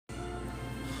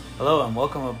Hello and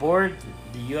welcome aboard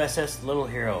the USS Little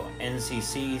Hero,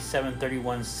 NCC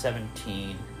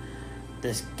 73117,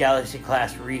 this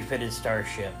Galaxy-class refitted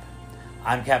starship.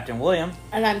 I'm Captain William.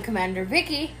 And I'm Commander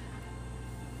Vicky.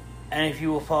 And if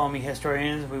you will follow me,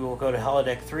 historians, we will go to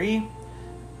Holodeck 3,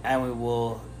 and we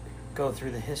will go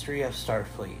through the history of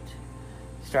Starfleet,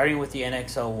 starting with the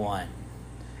NX-01.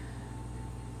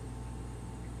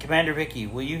 Commander Vicky,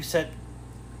 will you set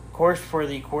course for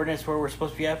the coordinates where we're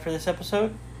supposed to be at for this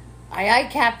episode? Aye, aye,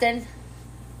 Captain.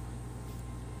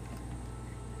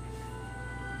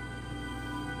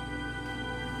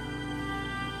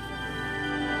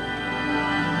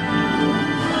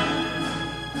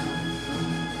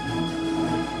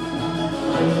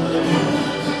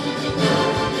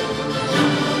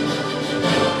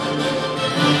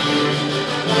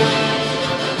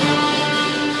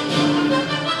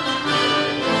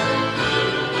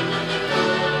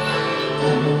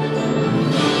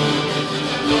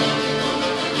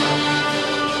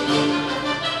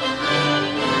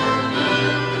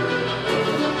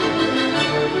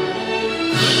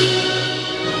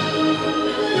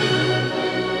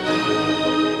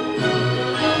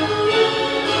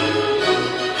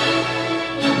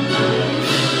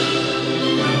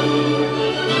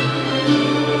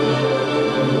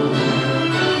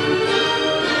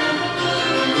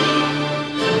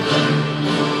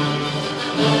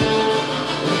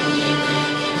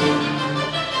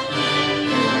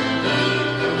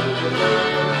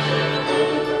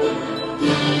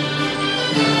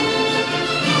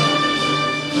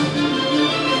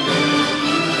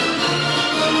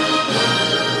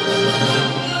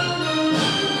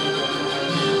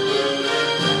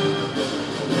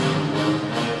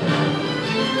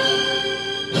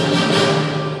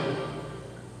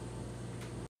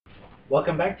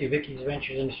 Welcome back to Vicky's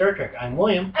Adventures in Star Trek. I'm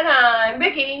William. And I'm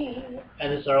Vicky.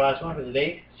 And this is our last one for the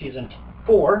day, Season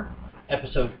 4,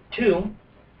 Episode 2,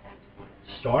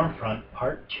 Stormfront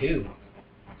Part 2.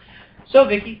 So,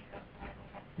 Vicky,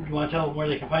 do you want to tell them where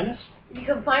they can find us? You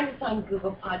can find us on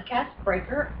Google Podcasts,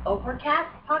 Breaker, Overcast,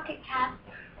 Pocket Cast,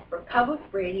 Republic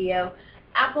Radio,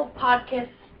 Apple Podcasts,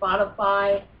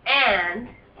 Spotify, and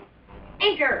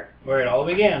Anchor. Where it all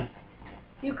began.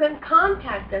 You can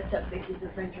contact us at Vicky's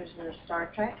Adventures in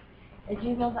Star Trek at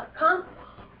gmail.com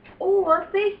or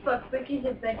Facebook, Vicky's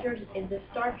Adventures in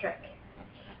Star Trek.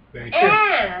 Very true.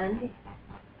 And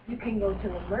you can go to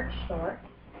the merch store,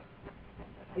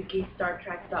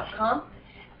 VickyStarTrek.com.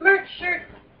 Merch shirts.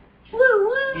 Woo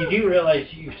woo! You do realize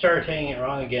you started saying it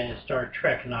wrong again. It's Star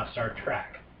Trek, not Star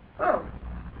Trek. Oh.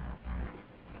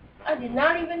 I did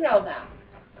not even know that.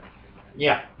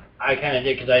 Yeah, I kind of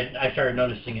did because I started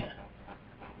noticing it.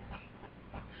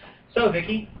 So,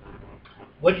 Vicky,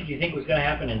 what did you think was going to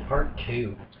happen in Part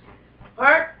 2?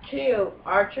 Part 2,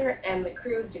 Archer and the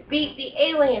crew defeat the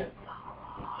aliens.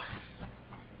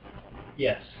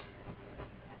 Yes.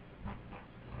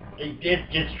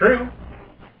 It's true.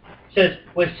 It says,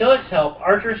 with Silik's help,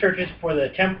 Archer searches for the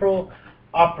temporal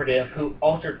operative who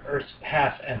altered Earth's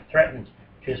past and threatened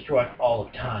to destroy all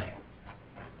of time.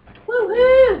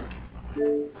 Woohoo!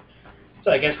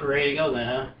 So I guess we're ready to go then,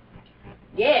 huh?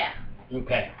 Yeah.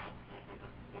 Okay.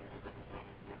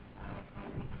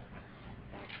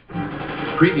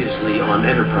 Previously on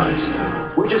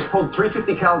Enterprise. We just pulled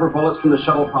 350 caliber bullets from the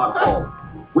shuttle pod hull.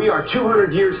 We are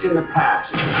 200 years in the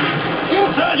past.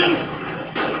 Sergeant!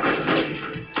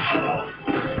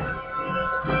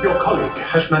 Your colleague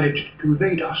has managed to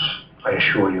evade us, I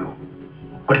assure you.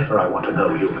 Whatever I want to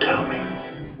know, you'll tell me.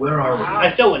 Where are we?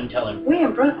 I still wouldn't tell him. We're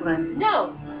in Brooklyn.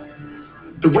 No.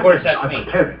 The Of course, weapons that's I'm me.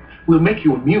 preparing will make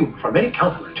you immune from any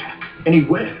counterattack,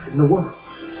 anywhere in the world.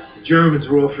 The Germans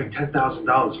were offering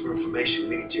 $10,000 for information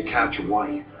leading to your capture.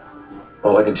 Why?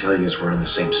 All I can tell you is we're on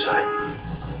the same side.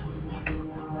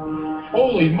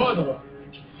 Holy mother!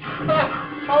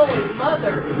 Holy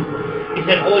mother. He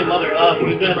said, Holy Mother, he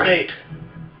was going to say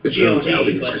The Germans are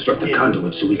helping but us construct the yeah.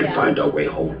 conduit so we can Yeah. find our way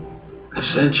home. I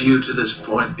sent you to this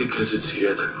point because it's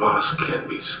here that Voss can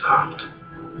be stopped.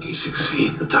 If you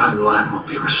succeed, the timeline will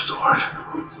be restored.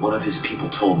 One of his people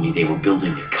told me they were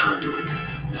building a conduit.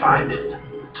 Find it.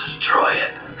 Destroy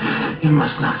it. You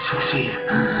must not succeed.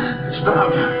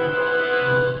 Stop.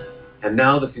 And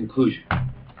now the conclusion.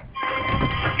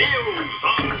 News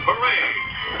on parade.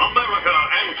 America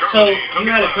and So, Germany.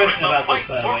 you had a together question in the about this, fight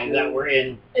by the for way, that we're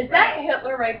in. Is that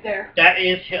Hitler right there? That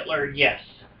is Hitler, yes.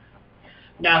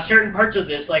 Now, certain parts of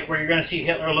this, like where you're going to see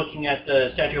Hitler looking at the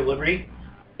Statue of Liberty,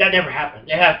 that never happened.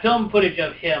 They have film footage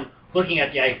of him looking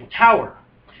at the Eiffel Tower.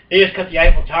 They just cut the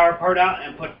Eiffel Tower part out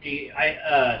and put the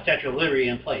Statue of Liberty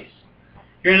in place.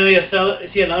 You're going to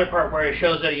see another part where it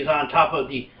shows that he's on top of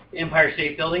the Empire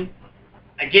State Building,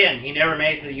 again, he never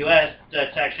made it to the U.S.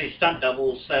 That's actually stunt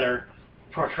doubles that are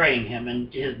portraying him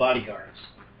and his bodyguards.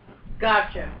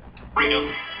 Gotcha. Freedom.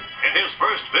 In his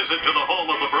first visit to the home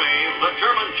of the brave, the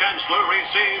German Chancellor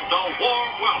received a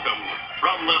warm welcome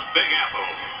from the Big Apple.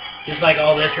 Just like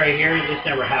all this right here, this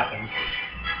never happened.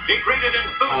 He greeted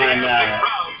enthusiastic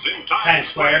crowds in Times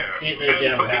Square and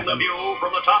took in the view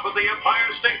from the top of the Empire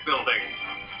State Building.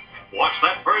 Watch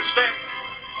that first step.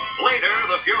 Later,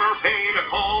 the Fuhrer paid a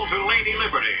call to Lady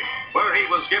Liberty, where he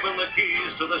was given the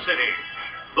keys to the city.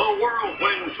 The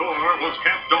whirlwind tour was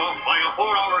capped off by a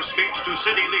 4-hour speech to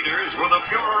city leaders where the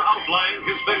Fuhrer outlined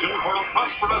his vision for a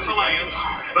prosperous alliance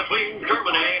between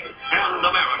Germany and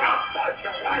America.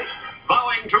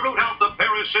 Vowing to root out the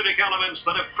parasitic elements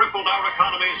that have crippled our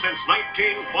economy since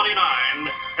 1929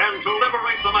 and to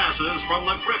liberate the masses from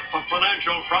the grip of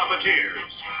financial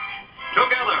profiteers.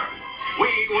 Together,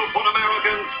 we will put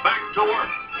Americans back to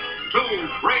work. Two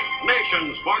great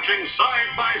nations marching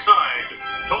side by side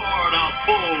toward a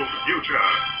bold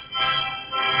future.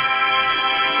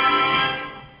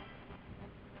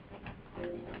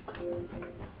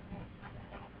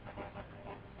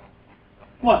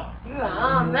 What?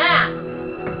 On that.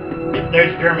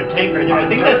 There's a German tank right there.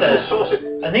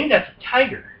 I think that's a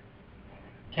Tiger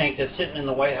tank that's sitting in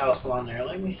the White House along there.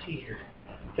 Let me see here.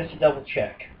 Just to double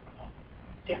check.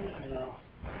 No.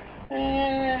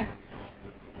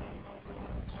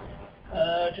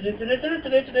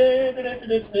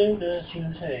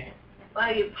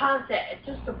 Well, you paused it at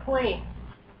just a point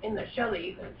in the show that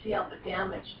you can see all the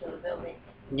damage to the building.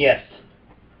 Yes.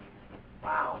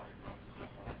 Wow.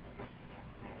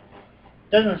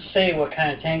 Doesn't say what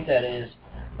kind of tank that is,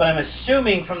 but I'm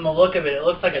assuming from the look of it, it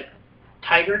looks like a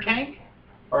Tiger tank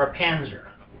or a Panzer.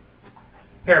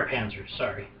 Pair of Panzers,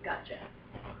 sorry. Gotcha.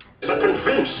 I'm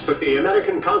convinced that the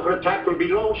American counterattack will be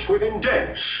launched within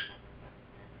days.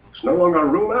 It's no longer a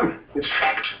rumor, it's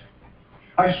fact.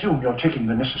 I assume you're taking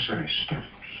the necessary steps.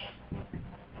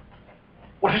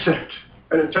 What is that?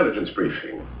 An intelligence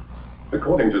briefing.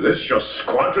 According to this, your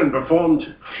squadron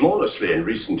performed flawlessly in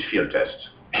recent field tests.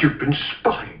 You've been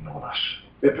spying on us.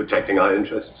 They're protecting our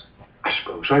interests. I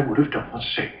suppose I would have done the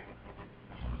same.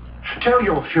 Tell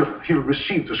your Fuhrer he'll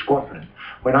receive the squadron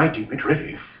when I deem it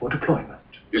ready for deployment.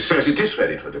 He says it is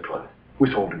ready for deployment.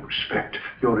 With all due respect,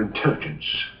 your intelligence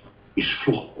is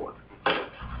flawed.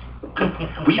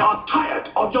 We are tired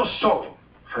of your song.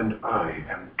 And I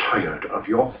am tired of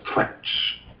your threats.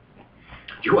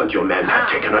 You and your men have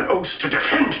taken an oath to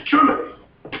defend Germany.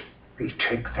 We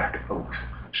take that oath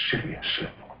seriously.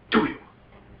 Do you?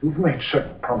 You've made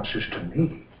certain promises to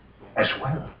me as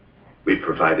well. We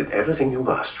provided everything you've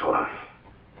asked for.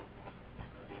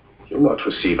 You'll not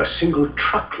receive a single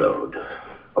truckload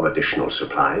of additional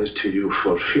supplies till you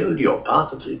fulfilled your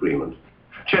part of the agreement.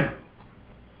 General,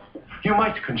 you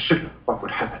might consider what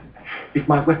would happen if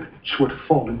my weapons were to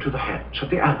fall into the hands of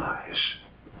the Allies.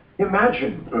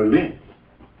 Imagine Berlin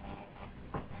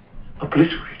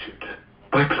obliterated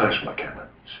by plasma cannons.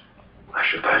 I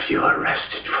should have you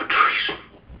arrested for treason.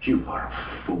 You are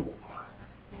a fool.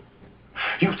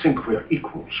 You think we're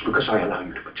equals because I allow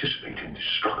you to participate in this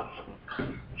struggle.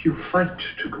 You fight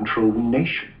to control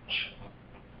nations.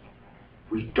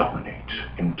 We dominate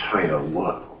entire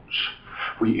worlds.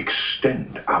 We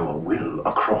extend our will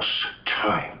across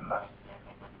time.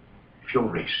 If your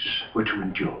race were to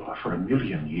endure for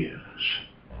 1,000,000 years,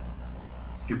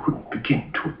 you couldn't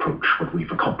begin to approach what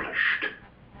we've accomplished.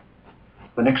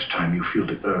 The next time you feel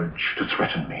the urge to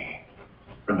threaten me,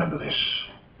 remember this.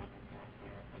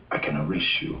 I can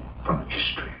erase you from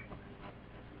history,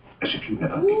 as if you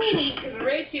never existed.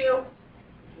 Erase you.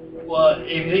 Well,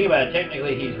 if you think about it,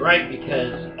 technically he's right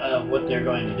because of what they're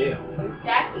going to do.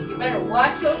 Exactly. You better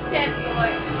watch your step,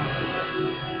 boy.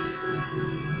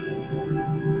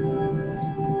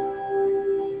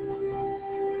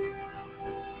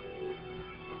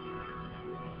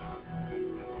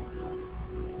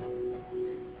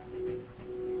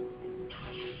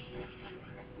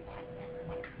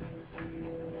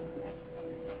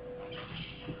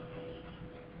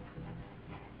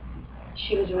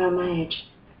 She was around my age.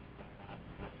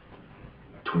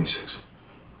 26.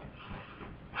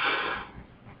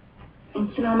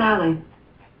 And Sin O'Malley.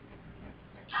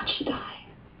 How'd she die?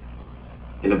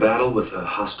 In a battle with a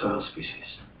hostile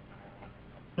species.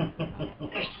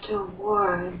 There's still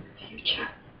war in the future.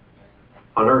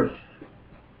 On Earth,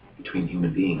 between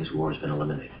human beings, war has been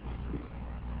eliminated.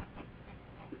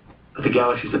 But the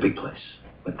galaxy's a big place,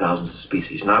 with thousands of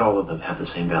species. Not all of them have the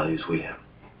same values we have.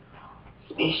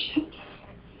 Spaceships.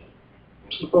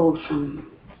 People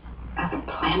from other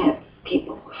planets.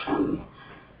 People from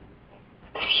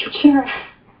the future.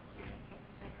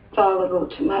 It's all a little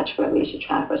too much for Alicia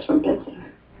Travers from Vincent.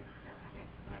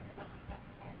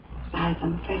 Besides,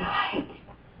 I'm afraid of heights.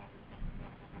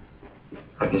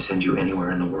 I can send you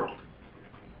anywhere in the world.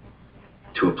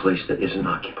 To a place that isn't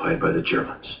occupied by the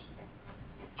Germans.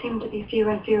 Seem to be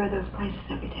fewer and fewer of those places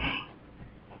every day.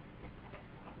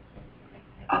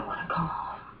 I want to go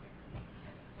home.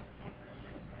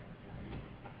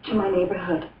 To my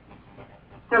neighborhood.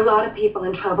 There are a lot of people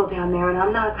in trouble down there, and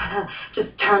I'm not gonna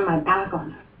just turn my back on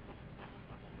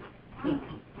them.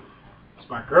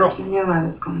 Smart girl. You knew I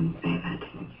was going to say that,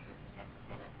 didn't you?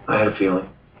 I had a feeling.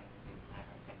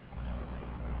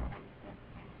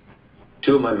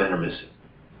 2 of my men are missing.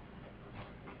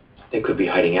 They could be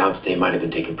hiding out. They might have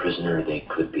been taken prisoner. They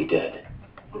could be dead.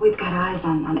 We've got eyes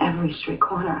on every street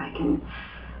corner. I can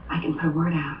put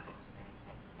word out.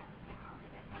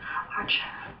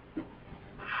 Archer,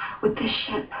 with this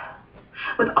ship,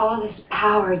 with all this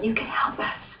power, you can help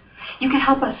us. You can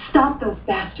help us stop those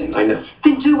bastards. I know.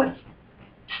 Then do it.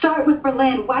 Start with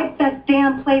Berlin. Wipe that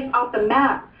damn place off the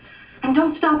map. And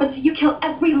don't stop until you kill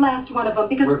every last one of them,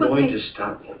 because we're going to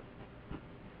stop them.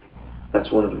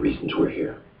 That's one of the reasons we're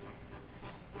here.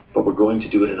 But we're going to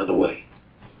do it another way.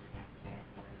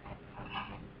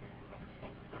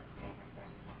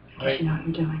 I you know what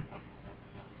you're doing.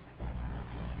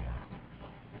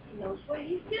 He knows what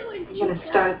he's doing. You're going to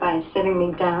start by sitting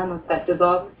me down with that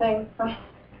dissolving thing, huh?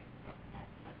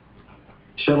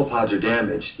 Shuttle pods are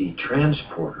damaged. The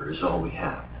transporter is all we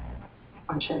have.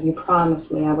 Archer, you promised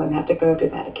me I wouldn't have to go through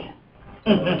that again.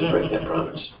 I don't have to break that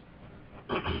promise.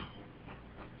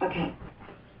 Okay.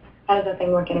 How does that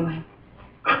thing work anyway?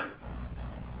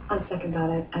 On second thought,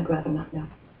 I'd rather not know.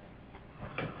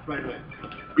 Right away.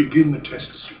 Begin the test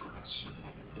sequence.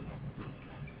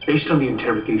 Based on the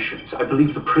interrogations, I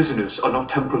believe the prisoners are not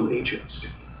temporal agents.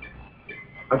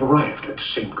 I've arrived at the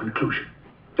same conclusion.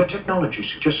 Their technology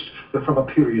suggests they're from a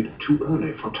period too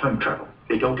early for time travel.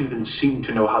 They don't even seem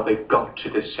to know how they got to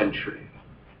this century.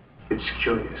 It's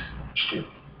curious. Still,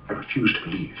 I refuse to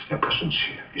believe their presence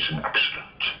here is an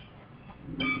accident.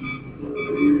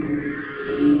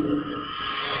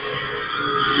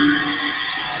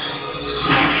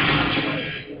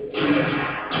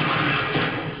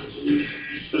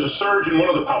 There's a surge in one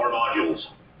of the power modules.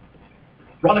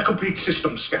 Run a complete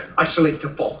system scan. Isolate the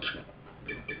fault.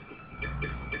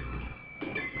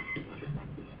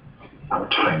 Our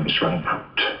time is running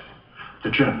out.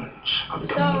 The Germans are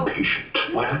becoming impatient.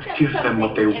 Why not give them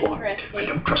what they want? I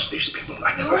don't trust these people.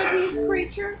 I Who never are have. these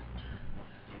creatures?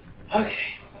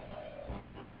 Okay.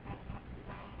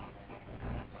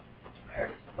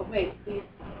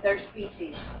 They're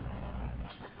species.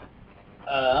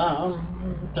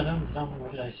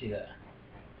 Where did I see that?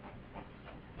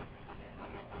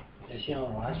 Did I see it on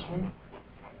the last one?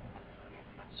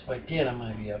 So if I did, I'm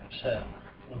going to be upset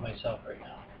with myself right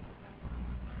now.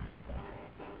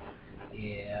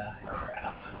 Yeah,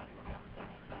 crap.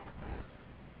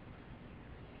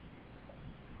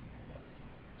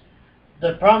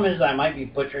 The problem is I might be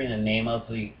butchering the name of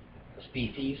the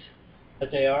species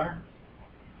that they are.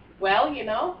 Well, you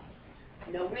know,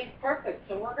 nobody's perfect,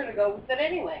 so we're going to go with it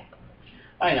anyway.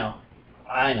 I know.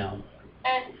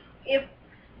 And if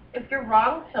you're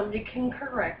wrong, somebody can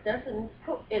correct us, and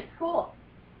it's cool.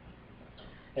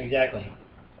 Exactly.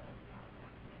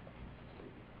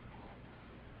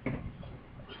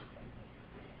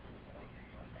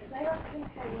 I don't think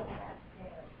I know that.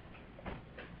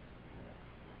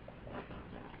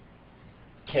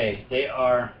 Okay, they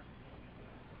are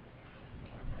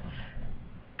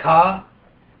Ka-Kuhal.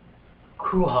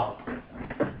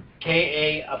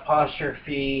 K-A'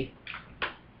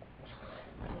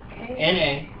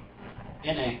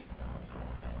 N-A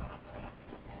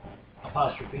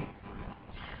apostrophe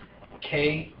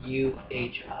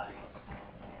K-U-H-I.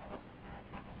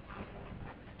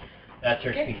 That's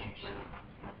her species.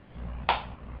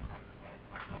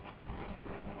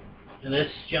 And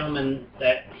this gentleman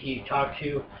that he talked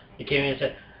to, he came in and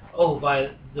said, oh,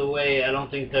 by the way, I don't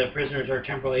think the prisoners are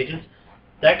temporal agents.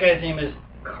 That guy's name is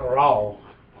Kral.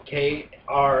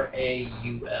 K-R-A-U-L.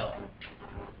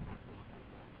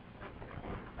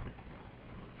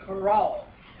 Kral.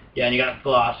 Yeah, and you got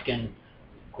Glosk and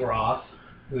Groth,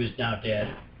 who's now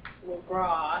dead.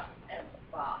 Groth and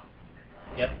Boss.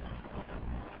 Yep.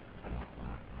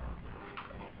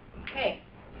 Okay.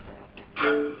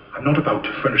 I'm not about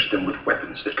to furnish them with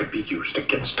weapons that could be used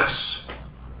against us.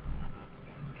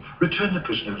 Return the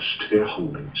prisoners to their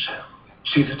holding cell.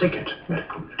 See that they get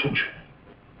medical attention.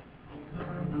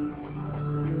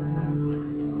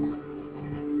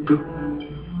 Go.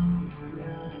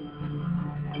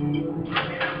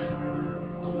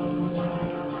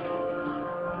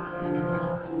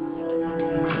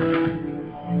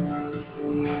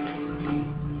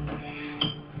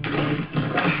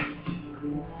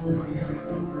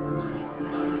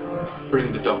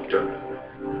 Doctor.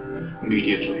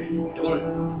 Immediately.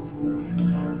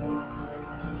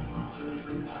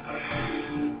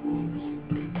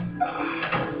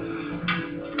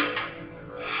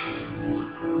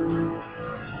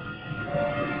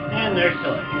 And they're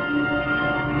silly.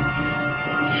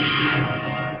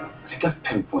 I think I've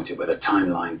pinpointed where the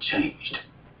timeline changed.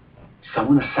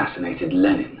 Someone assassinated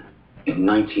Lenin in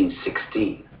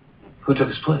 1916. Who took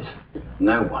his place?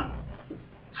 No one.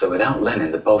 So without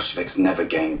Lenin, the Bolsheviks never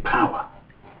gained power.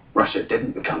 Russia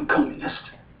didn't become communist,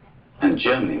 and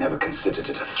Germany never considered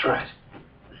it a threat.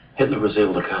 Hitler was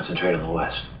able to concentrate on the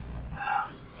West.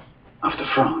 After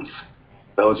France,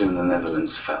 Belgium and the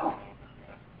Netherlands fell.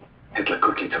 Hitler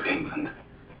quickly took England,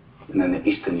 and then the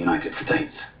eastern United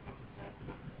States.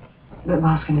 But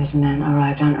Mosk and his men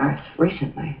arrived on Earth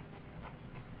recently,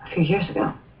 a few years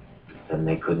ago. Then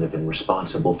they couldn't have been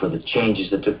responsible for the changes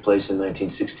that took place in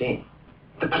 1916.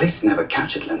 The police never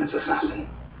captured Lenin's assassin.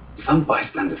 Some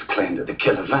bystanders claimed that the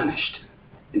killer vanished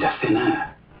into thin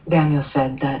air. Daniel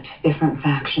said that different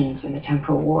factions in the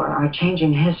temporal war are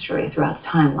changing history throughout the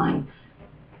timeline.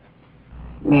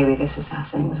 Maybe this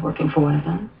assassin was working for one of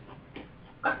them.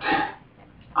 But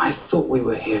I thought we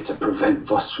were here to prevent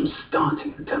Voss from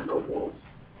starting the temporal war.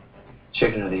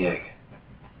 Chicken or the egg?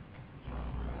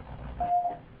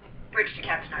 Bridge to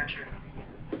Captain Archer.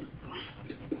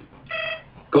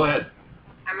 Go ahead.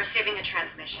 I'm receiving a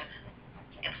transmission.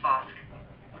 It's Vosk.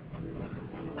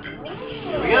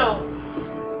 Here we go.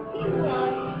 He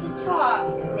wants to talk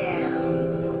now.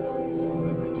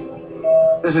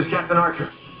 This is Captain Archer.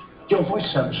 Your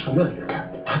voice sounds familiar,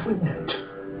 Captain. Have we met?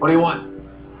 What do you want?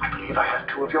 I believe I have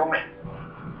 2 of your men.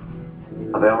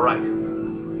 Are they all right?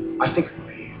 I think it would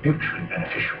be mutually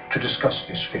beneficial to discuss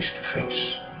this face to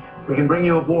face. We can bring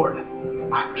you aboard.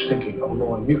 I was thinking of a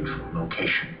more neutral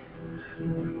location.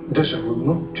 There's a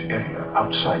remote area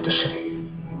outside the city.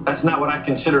 That's not what I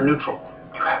consider neutral.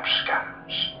 You have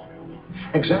scanners.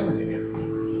 Examine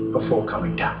it before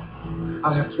coming down.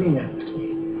 I'll have 3 men with me.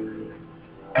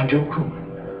 And your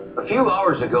crewman. A few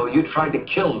hours ago, you tried to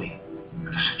kill me.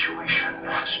 The situation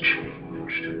has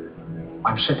changed.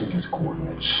 I'm sending you the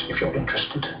coordinates. If you're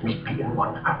interested, meet me in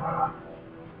 1 hour.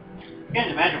 I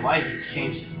can't imagine why he's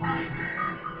changed his mind.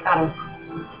 Got him.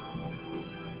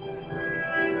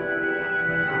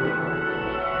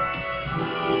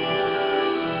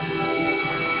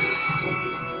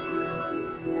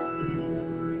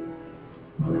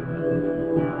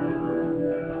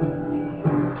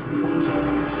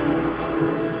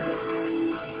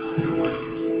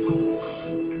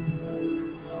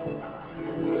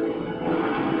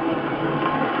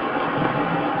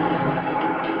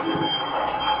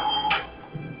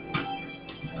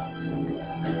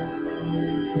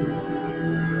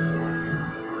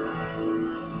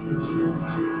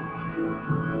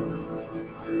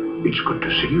 It's good to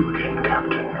see you again,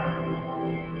 Captain.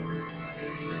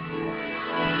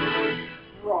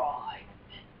 Right.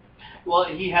 Well,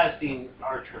 he has seen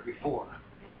Archer before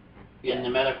in the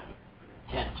medical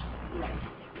tent.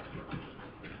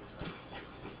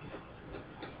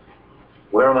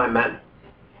 Where are my men?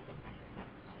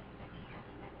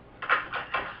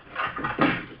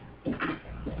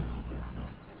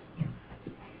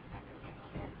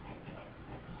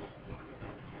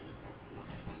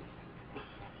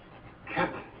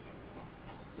 Captain.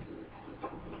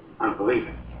 I don't believe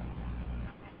it.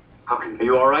 How can Are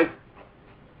you all right?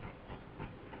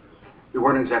 We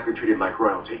weren't exactly treated like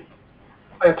royalty.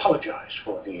 I apologize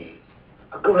for the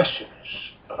aggressiveness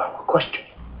of our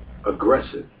questioning.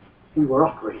 Aggressive. We were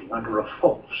operating under a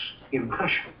false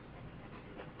impression.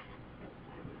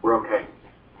 We're okay.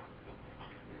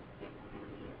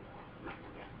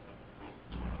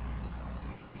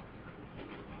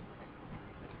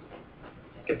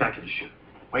 Get back to the ship.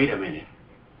 Wait a minute.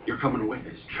 You're coming with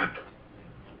us, Trip.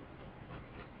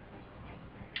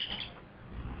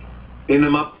 Beam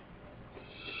them up.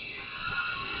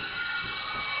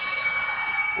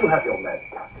 You have your men,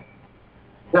 Captain.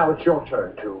 Now it's your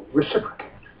turn to reciprocate.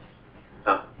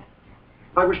 Huh?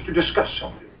 I wish to discuss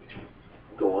something with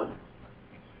you. Go on.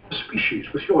 A species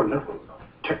with your level of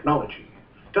technology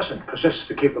doesn't possess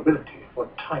the capability for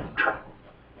time travel.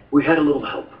 We had a little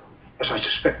help. As I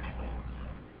suspected.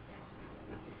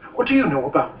 What do you know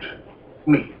about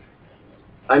me?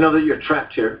 I know that you're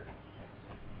trapped here,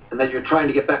 and that you're trying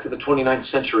to get back to the 29th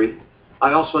century.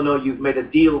 I also know you've made a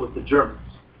deal with the Germans.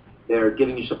 They're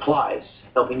giving you supplies,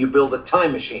 helping you build a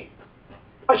time machine.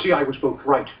 I see I was both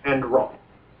right and wrong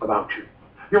about you.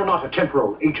 You're not a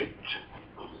temporal agent,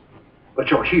 but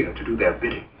you're here to do their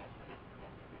bidding.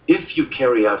 If you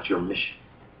carry out your mission,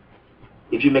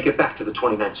 if you make it back to the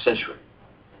 29th century,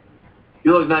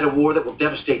 You'll ignite a war that will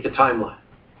devastate the timeline.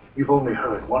 You've only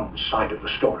heard one side of the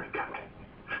story, Captain.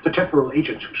 The temporal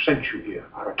agents who sent you here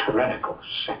are a tyrannical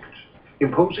sect,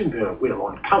 imposing their will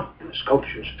on countless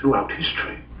cultures throughout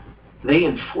history. They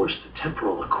enforce the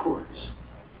temporal accords,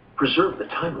 preserve the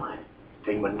timeline.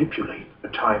 They manipulate the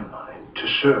timeline to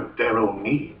serve their own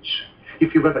needs.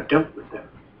 If you've ever dealt with them,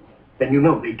 then you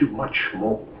know they do much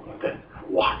more than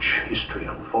watch history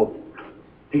unfold.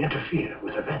 They interfere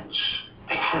with events.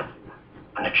 They have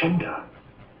an agenda.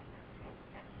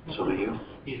 So do you.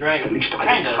 He's right. At least I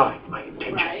kind don't of. hide my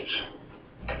intentions.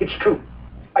 Right. It's true.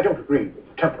 I don't agree with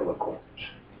the temporal accords.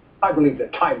 I believe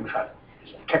that time travel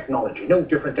is a technology no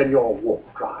different than your warp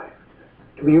drive,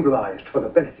 to be utilized for the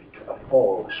benefit of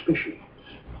all species.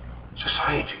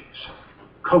 Societies,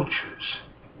 cultures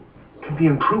can be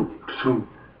improved through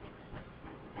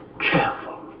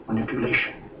careful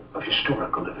manipulation of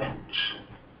historical events.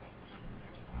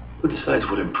 Who decides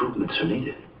what improvements are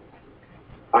needed?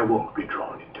 I won't be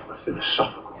drawn into a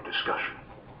philosophical discussion.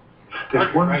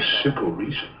 There's one simple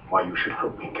reason why you should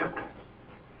help me, Captain.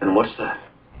 And what's that?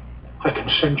 I can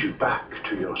send you back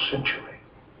to your century.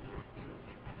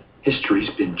 History's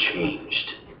been changed.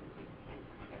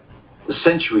 The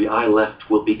century I left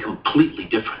will be completely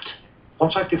different.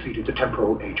 Once I've defeated the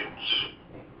temporal agents,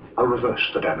 I'll reverse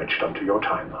the damage done to your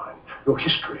timeline. Your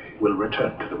history will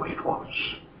return to the way it was.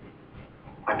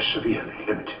 I'm severely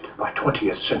limited by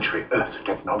 20th century Earth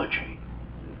technology.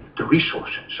 The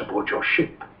resources aboard your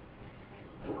ship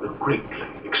will greatly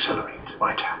accelerate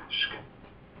my task.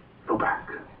 Go back,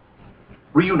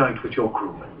 reunite with your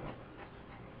crewmen,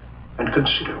 and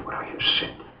consider what I have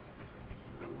said.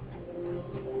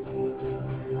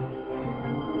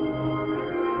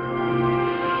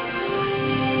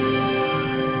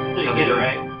 So you get it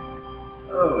right.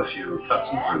 Oh, a few cuts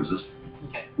and bruises.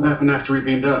 Okay. What happened after we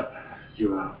beamed up?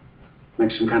 You,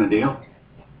 make some kind of deal?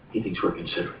 He thinks we're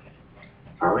considering it.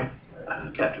 Are we?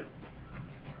 Captain.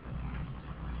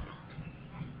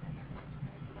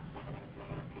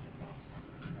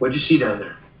 What'd you see down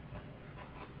there?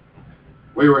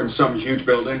 We were in some huge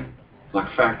building,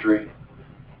 like a factory.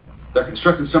 They're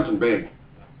constructing something big.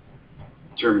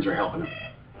 Germans are helping them.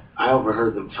 I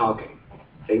overheard them talking.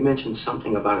 They mentioned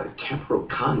something about a temporal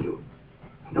conduit.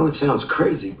 I know it sounds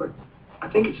crazy, but I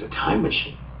think it's a time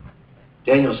machine.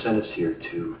 Daniel sent us here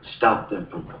to stop them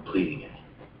from completing it.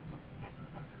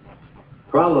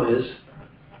 Problem is,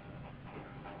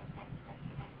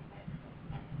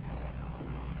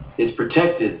 it's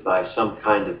protected by some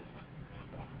kind of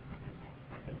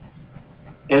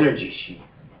energy shield.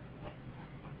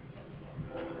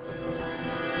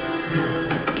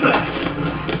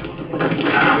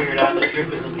 Figured out the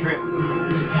trip is a trip.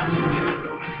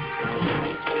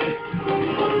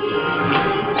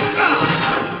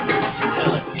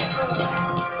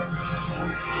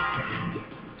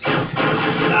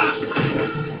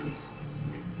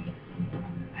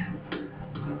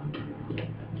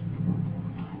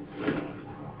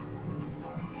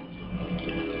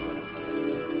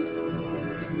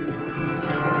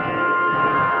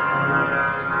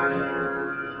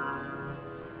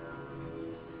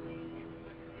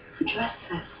 Address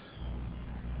this.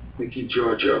 Vicky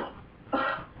Giorgio.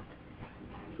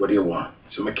 What do you want?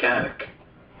 It's a mechanic.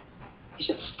 You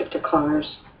should stick to cars.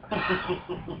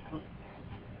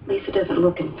 Lisa doesn't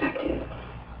look infected.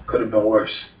 Could have been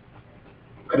worse.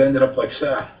 Could have ended up like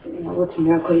Sal. Well, it's a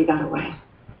miracle you got away.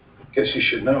 Guess you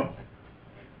should know.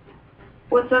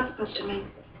 What's that supposed to mean?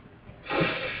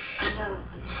 I know.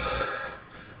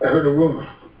 I heard a rumor.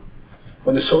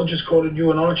 When the soldiers called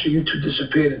you and Archer, you two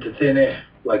disappeared into thin air,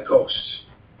 like ghosts.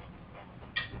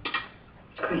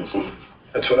 It's crazy.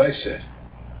 That's what I said.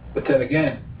 But then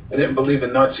again, I didn't believe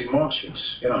in Nazi Martians,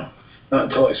 not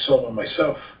until I saw one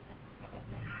myself.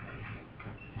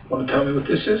 Want to tell me what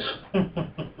this is?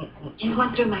 You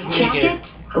went through my jacket?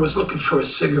 I was looking for a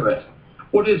cigarette.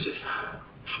 What is it?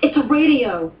 It's a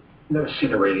radio. Never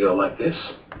seen a radio like this.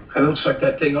 It looks like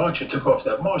that thing Archer took off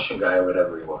that Martian guy or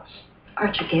whatever he was.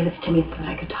 Archer gave it to me so that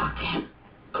I could talk to him.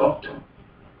 Talk to him?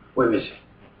 Where is he?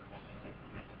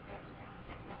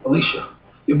 Alicia,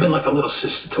 you've been like a little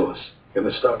sister to us. You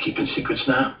gonna start keeping secrets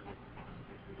now?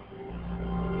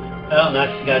 Well,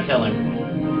 now she's gotta tell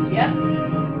him. Yep.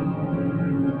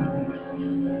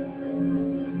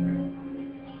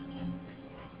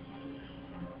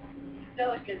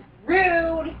 Phyllis is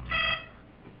rude.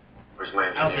 Where's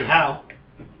my I don't see how.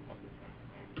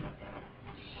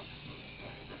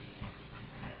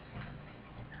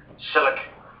 Silic,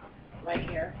 Right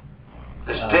here.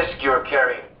 this disc you're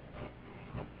carrying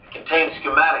contains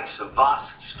schematics of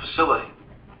Vosk's facility.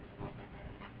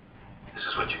 This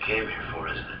is what you came here for,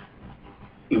 isn't it?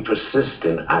 You persist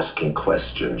in asking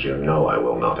questions you know I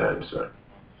will not answer.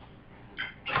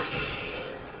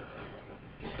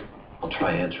 I'll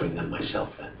try answering them myself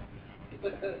then.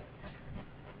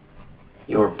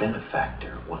 Your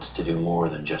benefactor wants to do more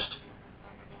than just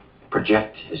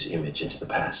project his image into the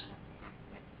past.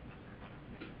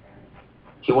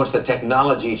 He wants the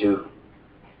technology to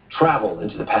travel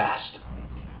into the past.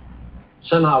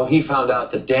 Somehow he found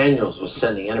out that Daniels was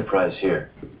sending Enterprise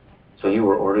here, so you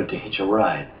were ordered to hitch a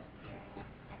ride.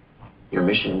 Your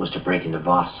mission was to break into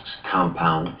Vosk's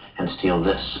compound and steal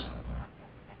this.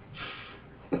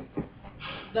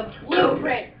 The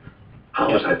blueprint. How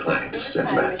was I planning to send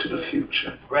back to the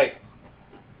future? Right.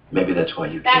 Maybe that's why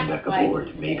you came back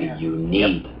aboard. Maybe you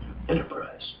need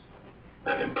Enterprise.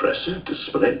 An impressive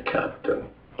display, Captain.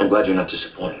 I'm glad you're not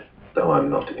disappointed. Though I'm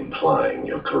not implying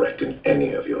you're correct in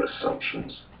any of your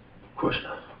assumptions. Of course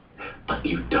not. But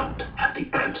you don't have the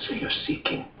answer you're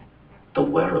seeking. The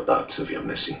whereabouts of your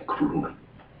missing crewman.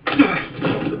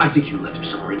 I think you left him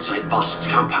somewhere inside Vosk's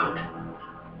compound.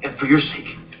 And for your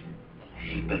sake,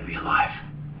 he better be alive.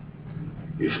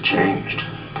 You've changed,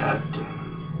 Captain.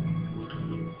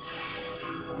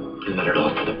 And that it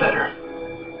all for the better.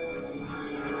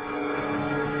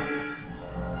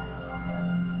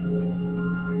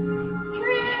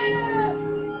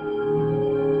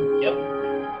 Yep.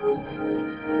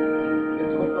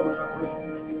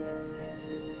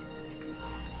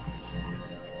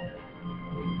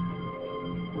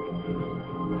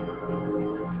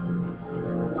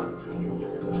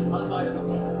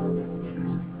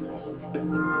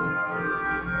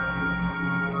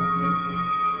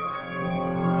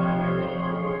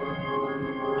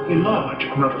 A large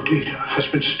amount of data has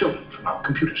been stolen from our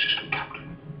computer system,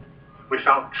 Captain. We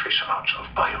found trace amounts of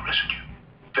bioresidue.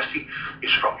 The thief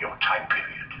is from your time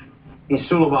period. He's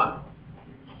Suleiman.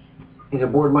 He's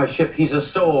aboard my ship. He's a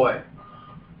stowaway.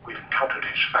 We've encountered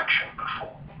his faction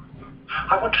before.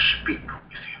 I want to speak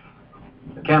with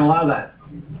him. I can't allow that.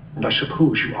 And I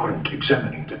suppose you aren't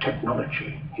examining the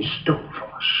technology he stole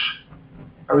from us.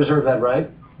 I reserve that right.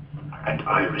 And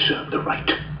I reserve the right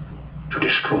to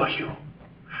destroy you.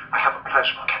 I have a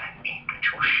plasma cannon aimed at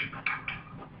your ship, Captain.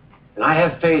 And I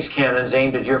have phase cannons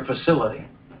aimed at your facility.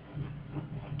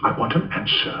 I want an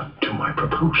answer to my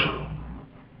proposal.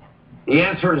 The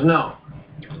answer is no.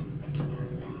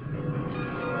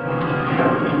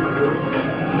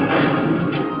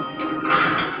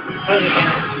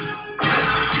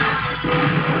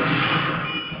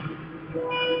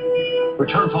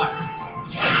 Return fire.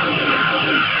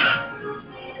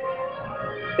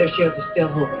 Their shields are still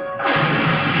holding.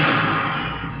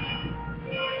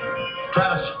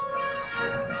 Travis.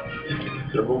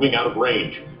 They're moving out of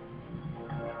range.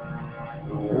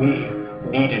 We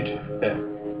needed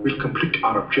them. We'll complete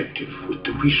our objective with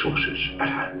the resources at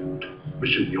hand.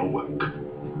 Resume your work.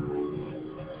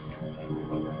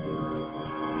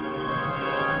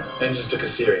 Engines took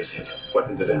a serious hit.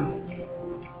 Weapons are down.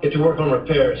 Get to work on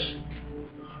repairs.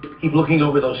 Keep looking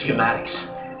over those schematics.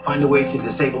 Find a way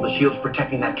to disable the shields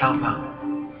protecting that compound.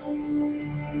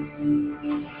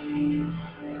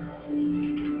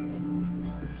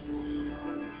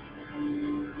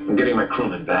 I'm getting my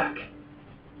crewmen back.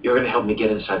 You're going to help me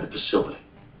get inside the facility.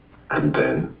 And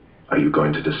then, are you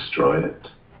going to destroy it?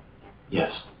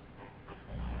 Yes.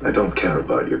 I don't care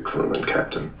about your crewmen,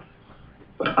 Captain.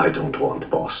 But I don't want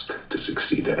Vosk to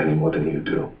succeed any more than you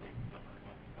do.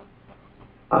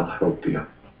 I'll help you.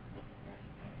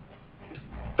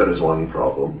 There is one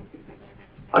problem.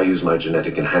 I use my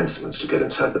genetic enhancements to get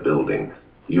inside the building.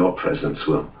 Your presence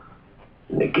will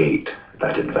negate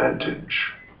that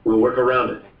advantage. We'll work around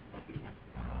it.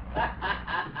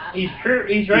 He's true.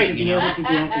 He's right. You should be able to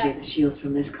deactivate the shields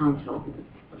from this console.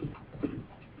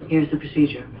 Here's the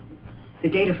procedure. The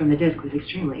data from the disk was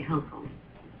extremely helpful.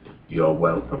 You're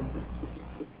welcome.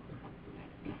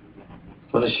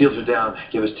 When the shields are down,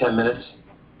 give us 10 minutes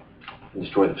and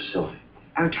destroy the facility.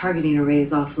 Our targeting array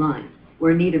is offline.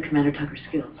 We're in need of Commander Tucker's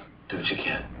skills. Do what you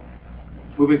can.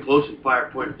 Move in close and fire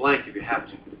point blank if you have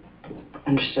to.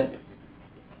 Understood.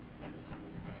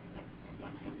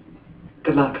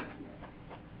 Good luck.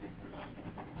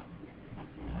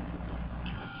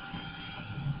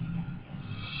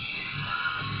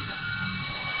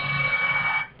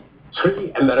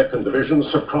 Three American divisions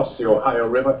have crossed the Ohio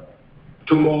River.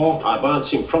 2 more are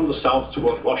advancing from the south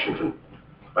toward Washington.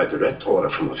 By direct order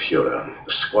from the Fuhrer,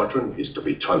 the squadron is to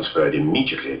be transferred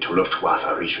immediately to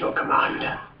Luftwaffe Regional Command.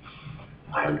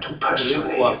 I am to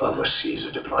personally oversee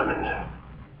the deployment.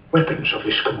 Weapons of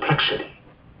this complexity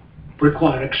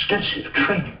require extensive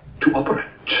training to operate.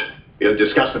 We'll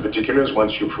discuss the particulars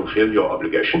once you fulfill your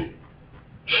obligation.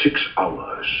 6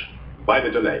 hours. Why the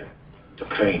delay? The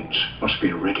planes must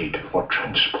be readied for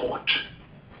transport.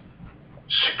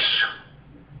 6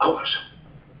 hours.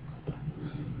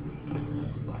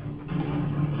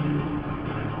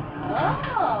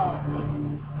 Oh.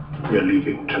 We're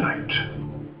leaving tonight.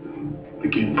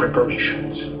 Begin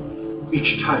preparations.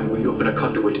 Each time we open a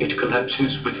conduit, it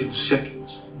collapses within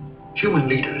seconds. Human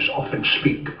leaders often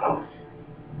speak of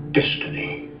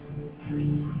destiny.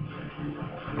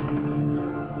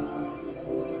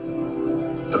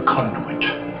 The conduit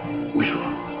will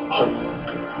hold.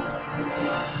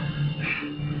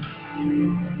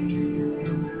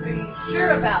 Are you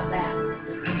sure about that?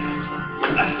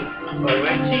 Well,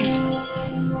 wait and see.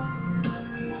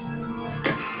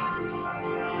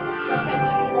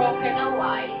 Broken a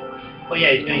light. Well,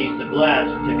 yeah, he's going to use the glass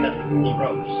to cut the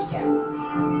ropes. Yeah.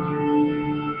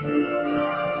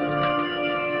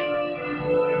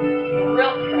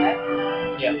 Real trick.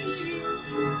 Yep.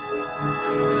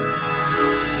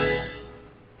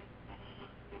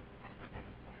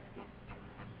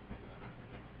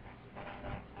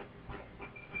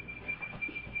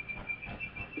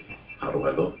 How do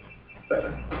I look?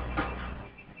 Better.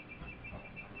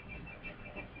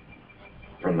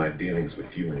 From my dealings with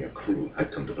you and your crew,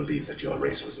 I've come to believe that your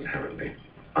race was inherently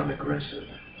unaggressive.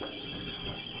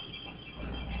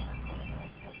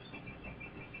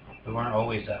 We weren't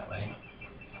always that way.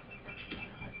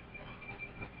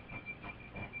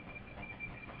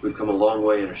 We've come a long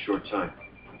way in a short time.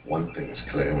 One thing is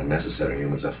clear: when necessary,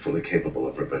 humans are fully capable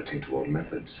of reverting to old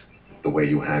methods. The way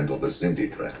you handled the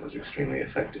Zindi threat was extremely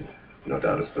effective. No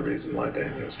doubt it's the reason why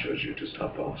Daniels chose you to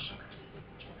stop Vosk.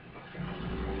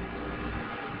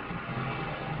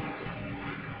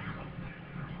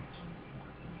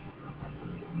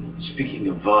 Speaking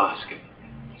of Vosk,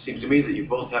 seems to me that you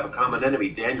both have a common enemy,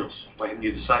 Daniels. Why haven't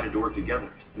you decided to work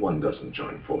together? One doesn't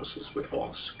join forces with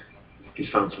Vosk. He's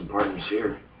found some partners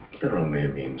here. They're only a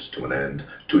means to an end.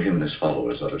 To him and his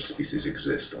followers, other species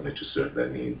exist only to serve their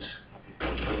needs.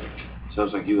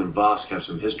 Sounds like you and Vosk have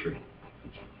some history.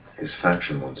 His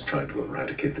faction once tried to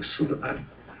eradicate the Suliban.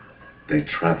 They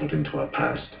traveled into our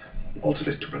past, altered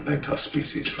it to prevent our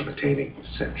species from attaining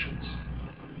sentience.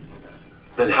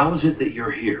 Then how is it that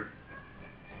you're here?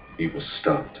 He was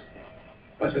stopped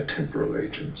by the temporal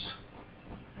agents.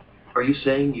 Are you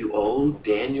saying you owe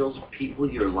Daniels' people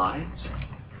your lives?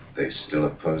 They still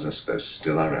oppose us. They're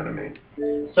still our enemy.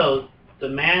 So, the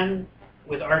man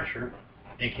with Archer,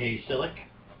 a.k.a. Silic,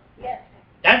 Yes.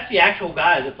 that's the actual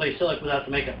guy that plays Silic without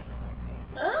the makeup.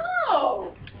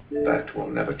 Oh. That will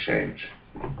never change.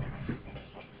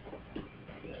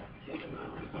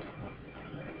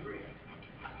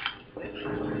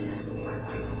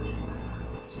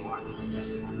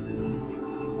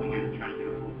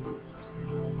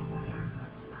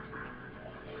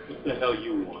 What the hell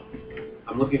you want?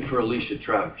 I'm looking for Alicia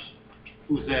Travers.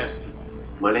 Who's asking?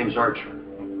 My name's Archer.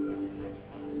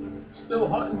 Still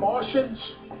hunting Martians?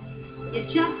 You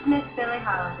just missed Billie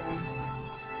Holiday.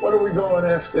 What are we going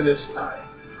after this time?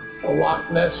 A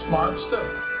Loch Ness monster?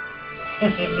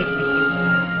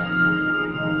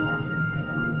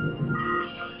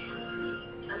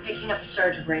 I'm picking up a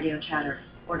surge of radio chatter.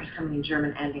 Orders coming in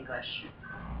German and English.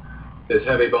 There's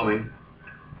heavy bombing.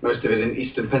 Most of it in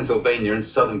eastern Pennsylvania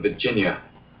and southern Virginia.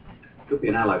 Could be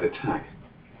an Allied attack.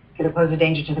 Could it pose a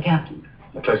danger to the captain?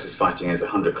 The closest fighting is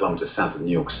 100 kilometers south of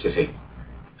New York City.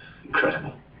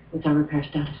 Incredible. What's our repair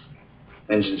status?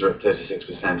 Engines are at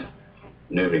 36%.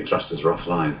 Maneuvering thrusters are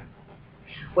offline.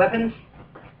 Weapons?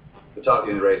 The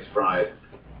targeting array is fried.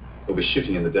 We'll be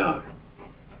shooting in the dark.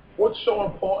 What's so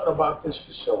important about this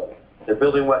facility? They're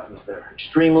building weapons there.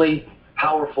 Extremely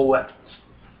powerful weapons.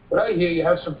 But I hear you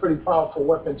have some pretty powerful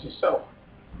weapons yourself.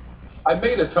 I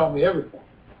made her tell me everything.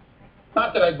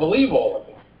 Not that I believe all of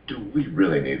it. Do we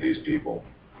really need these people?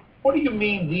 What do you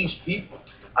mean, these people?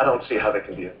 I don't see how they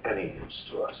can be of any use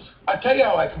to us. I tell you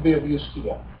how I can be of use to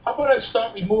you. How about I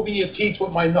start removing your teeth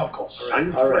with my knuckles? Are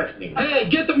you threatening? Hey,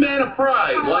 get the man a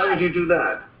prize. Why would you do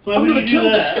that? Why I'm would gonna you do kill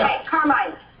this that? guy.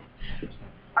 Carmine.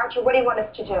 Archer, what do you want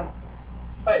us to do?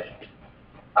 Hey,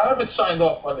 I haven't signed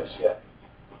off on this yet.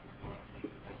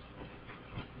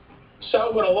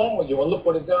 Sal went along with you, and look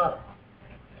what it got him.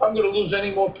 If I'm going to lose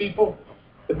any more people,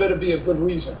 there better be a good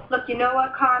reason. Look, you know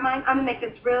what, Carmine? I'm going to make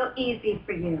this real easy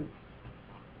for you.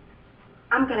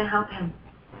 I'm going to help him.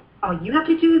 All you have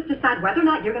to do is decide whether or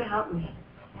not you're going to help me.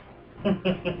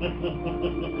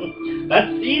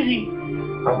 That's easy.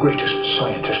 Our greatest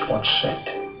scientist once said,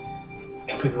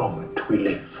 every moment we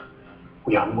live,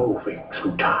 we are moving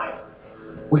through time.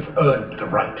 We've earned the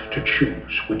right to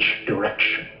choose which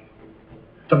direction.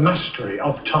 The mastery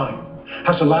of time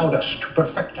has allowed us to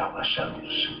perfect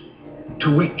ourselves, to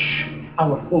reach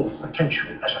our full potential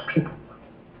as a people,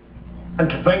 and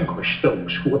to vanquish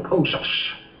those who oppose us.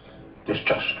 There's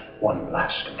just one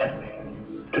last enemy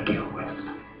to deal with.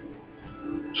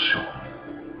 Soon,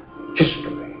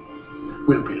 history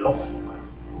will belong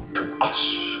to us.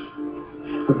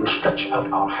 We will stretch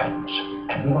out our hands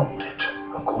and mold it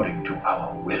according to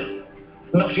our will.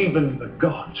 Not even the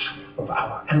gods of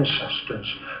our ancestors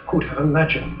could have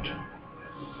imagined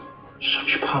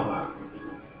such power.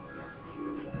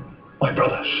 My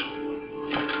brothers,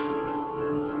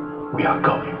 we are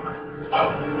going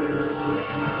home.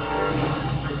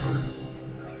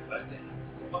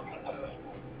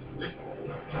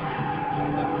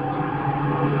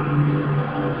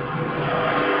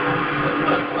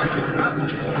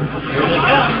 Here they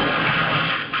come.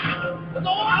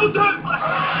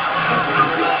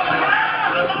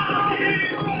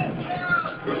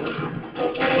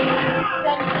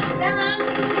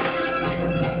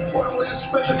 What will we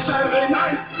expect on Saturday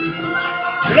night?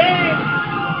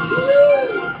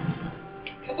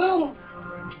 Kaboom!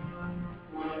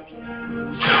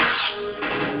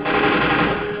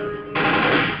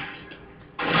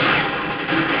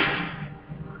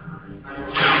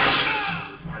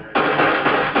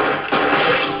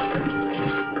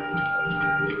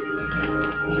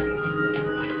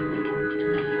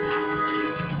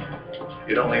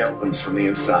 It only opens from the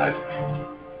inside.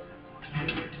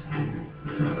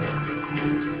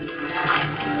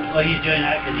 Well, he's doing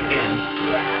that because he can.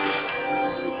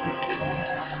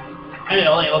 And it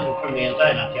only opens from the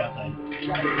inside, not the outside.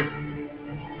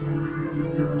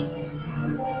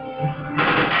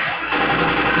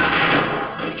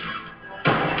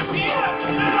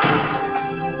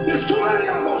 There's too many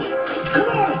of them! Come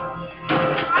on!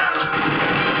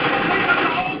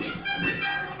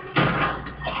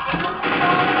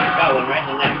 Got one right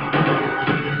in the neck.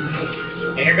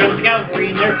 And here comes the cavalry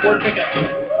in their Ford pickup.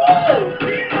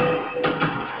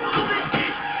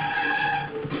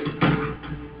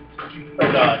 Or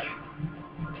Dodge.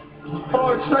 Oh,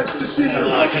 it's nice to see you.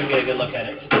 I couldn't get a good look at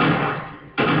it.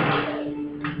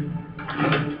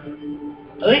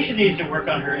 I think she needs to work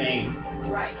on her aim.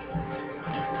 Right.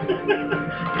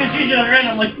 Because she's just running,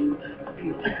 I'm like...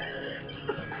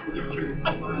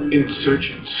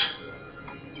 Insurgents.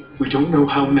 We don't know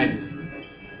how many.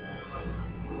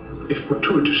 If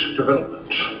fortuitous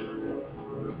developments,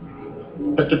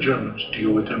 let the Germans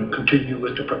deal with them. Continue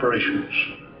with the preparations.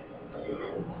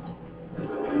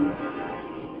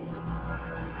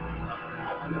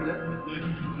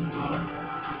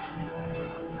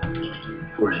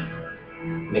 We're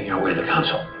making our way to the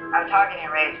console. Our targeting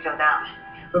array is still down.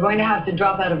 We're going to have to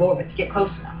drop out of orbit to get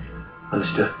close enough.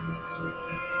 Understood.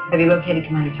 Have you located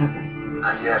Commander Tucker?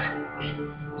 Not yet.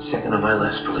 Second on my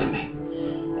list, believe me.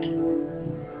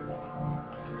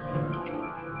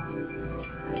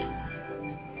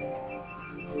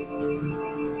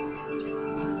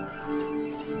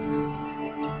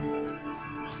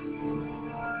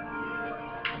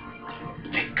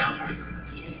 Take cover.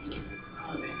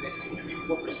 They seem to be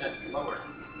 4% lower.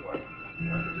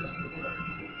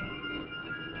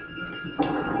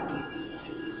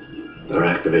 They're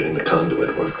activating the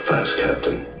conduit. Work fast,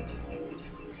 Captain.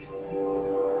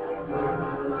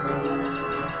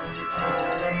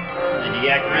 And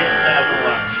deactivate the staff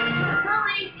alarm.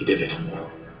 Hurry! He did it.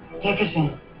 Take us in.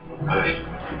 All right.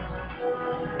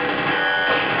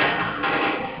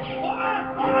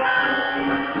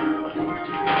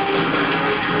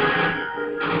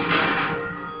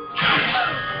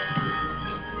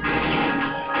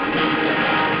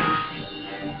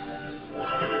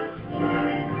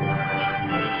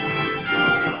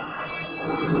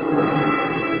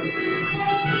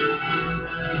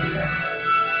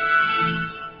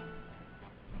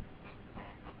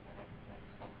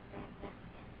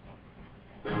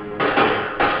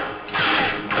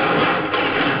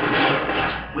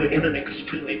 We're in an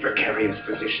extremely precarious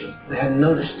position. They hadn't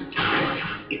noticed.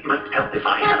 It might help if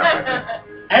I had a weapon.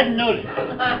 I hadn't noticed.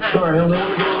 Sorry, only one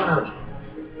to go around.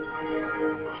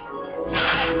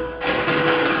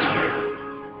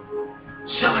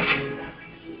 Silly.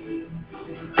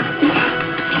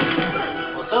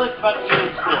 Well, Silic's about to even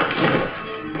score.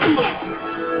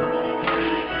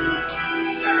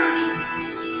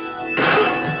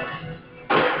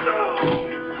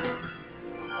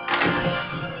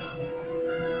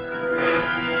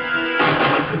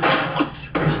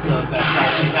 Still got shot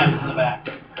 2 times in the back.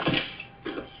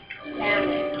 Damn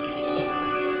it.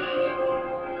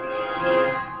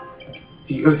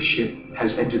 The Earthship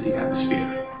has entered the atmosphere.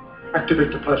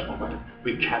 Activate the plasma weapon.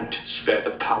 We can't spare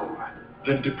the power.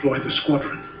 Then deploy the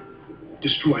squadron.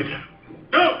 Destroy them.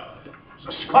 Go!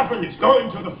 The squadron is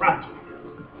going to the front.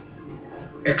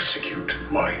 execute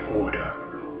my order.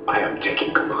 I am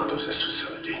taking command of this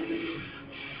facility.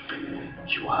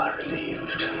 You are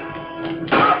relieved.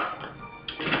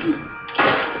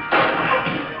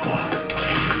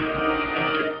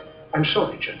 I'm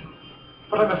sorry, gentlemen,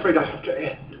 but I'm afraid I have to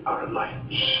end our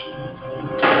alliance.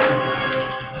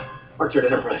 Archer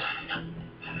Enterprise.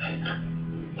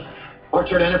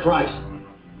 Archer Enterprise.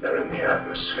 They're in the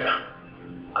atmosphere.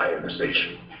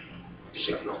 Ionization.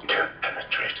 Signal can't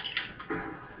penetrate.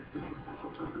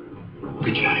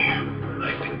 Get you out of here. I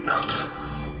think not.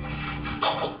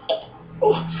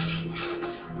 Oh.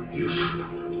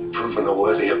 You've proven a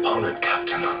worthy opponent,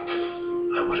 Captain.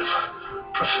 I would have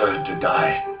preferred to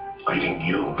die fighting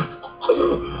you. But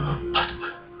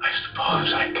I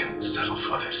suppose I can settle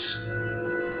for this.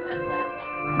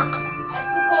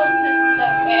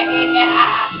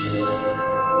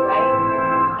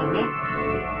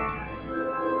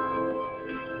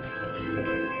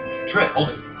 Trip, hold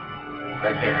it.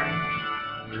 Right there.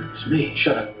 It's me.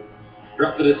 Shut up.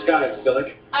 Drop the disguise, Philip.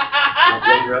 I'll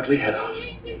blow your ugly head off.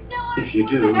 If you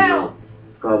do, you'll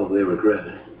probably regret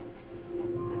it.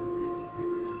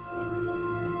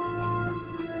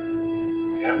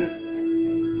 Captain?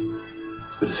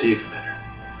 It's good to see you, Commander.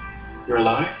 You're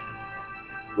alive?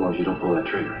 As long as you don't pull that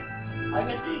trigger. I'm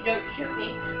going to don't shoot me.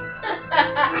 I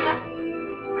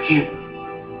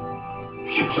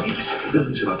can't believe it. The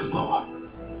building's about to blow up.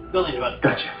 Building's about to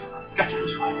Gotcha. That's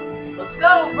fine. Let's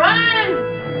go, run!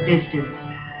 Distance.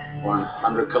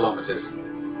 100 kilometers.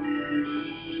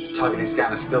 Targeting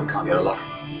scanners still can't get a lock.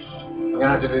 I'm gonna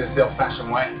have to do this the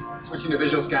old-fashioned way. Switching to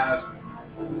visual scanners.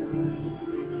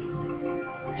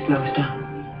 Slow us down.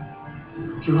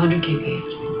 200 kph.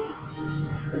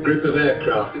 A group of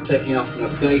aircraft are taking off from a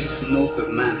base north of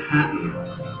Manhattan.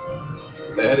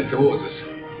 They're headed towards us.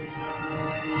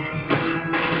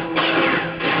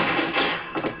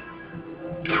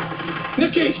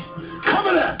 Vicky!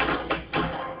 Cover that!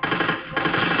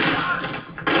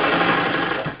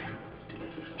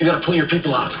 You gotta pull your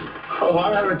people out. Oh,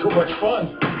 I'm having too much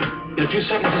fun. In a few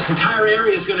seconds, this entire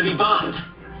area is gonna be bombed.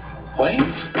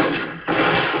 Planes?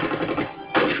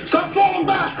 Stop falling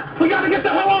back! We gotta get the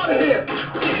hell out of here!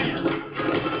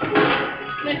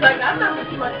 He's like, I'm not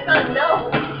this much fun, no.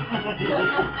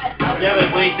 Yeah,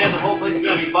 but when he said the whole place is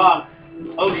going to be bombed,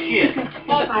 oh shit.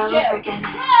 Oh, shit. Again.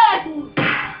 Run!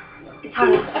 It's hard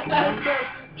to second time.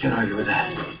 Can't argue with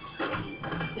that.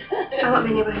 I want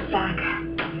my neighborhood back.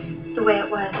 The way it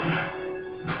was.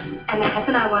 And my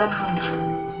husband and I want him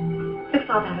home. Fix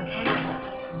all that, okay?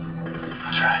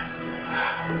 That's right.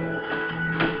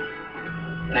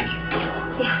 Thank you.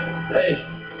 Yeah. Hey.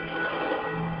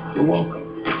 You're welcome.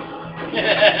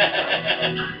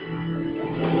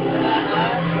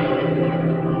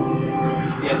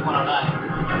 Yeah, 109.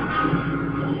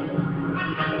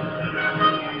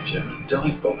 German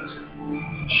dive bombers.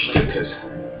 Stinkers.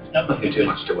 Nothing too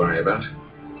much to worry about.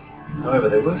 However,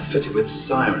 they were fitted with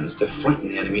sirens to frighten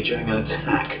the enemy during an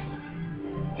attack.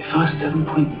 They fired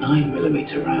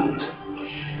 7.9mm rounds.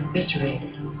 Mr. Reed.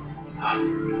 Oh,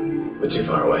 we're too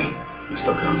far away. I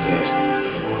still can't see it.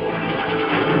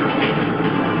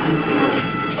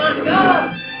 Let's go!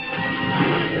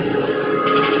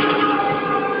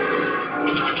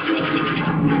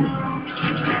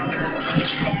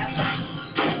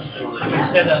 You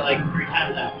said that like 3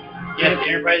 times now. Yes, the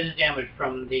Enterprise is damaged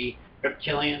from the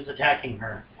reptilians attacking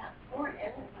her.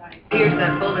 Here's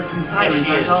that bullets and sirens.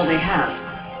 That's all they have.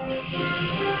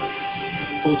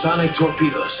 Photonic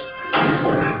torpedoes.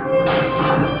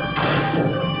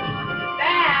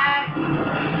 Back!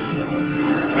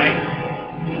 Right?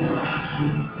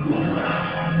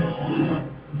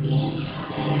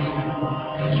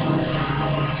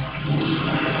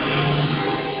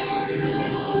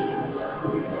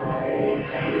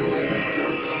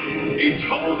 It's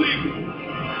holding!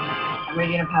 I'm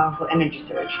reading a powerful energy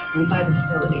surge inside the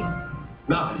facility.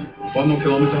 Now, 1 more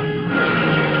kilometer.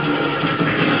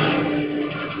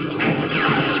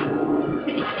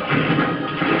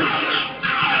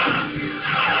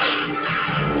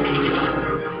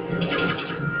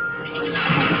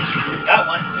 Got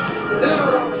one.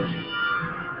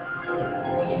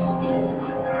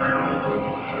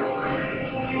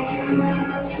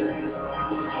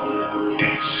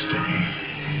 Destiny.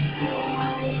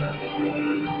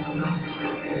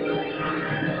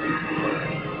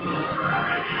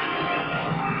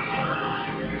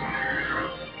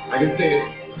 I can see it.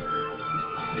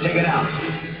 Take it out.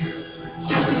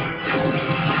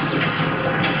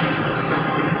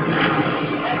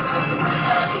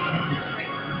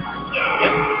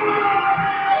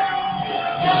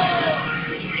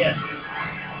 Yes.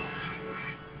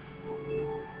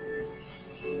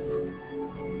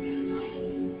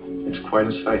 quite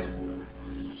a sight.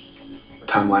 The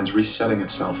timeline's resetting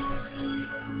itself.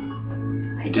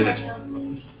 He did it.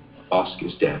 Bosk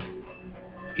is dead.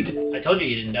 He did. I told you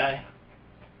he didn't die.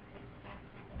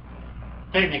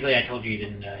 Technically, I told you he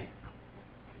didn't die.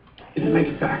 He didn't make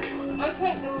it back.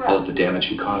 All of the damage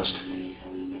he caused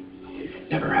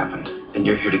never happened. And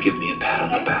you're here to give me a pat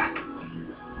on the back.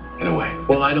 In a way.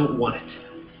 Well, I don't want it.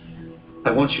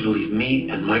 I want you to leave me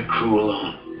and my crew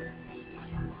alone.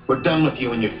 We're done with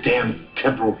you and your damn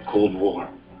temporal Cold War.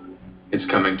 It's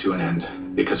coming to an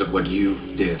end because of what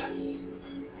you did.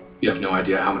 You have no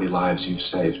idea how many lives you've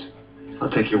saved. I'll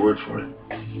take your word for it.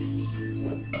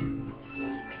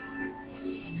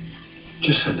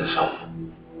 Just send us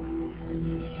home.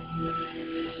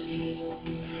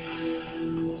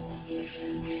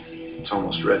 It's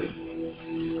almost ready.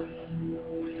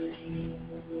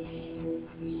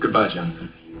 Goodbye, Jonathan.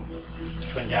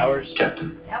 Twin Towers.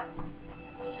 Captain. Yep.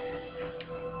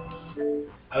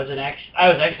 I was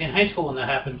actually in high school when that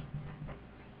happened.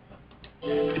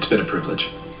 It's been a privilege.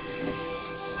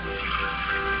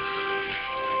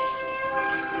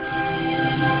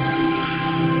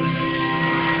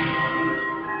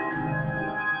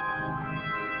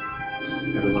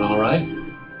 Everyone all right?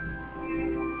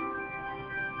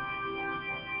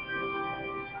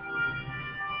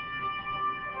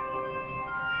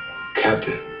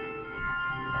 Captain.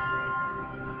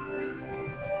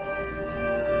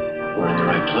 We're in the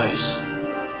right place.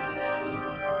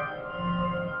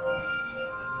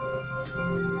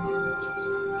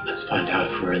 Let's find out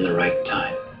if we're in the right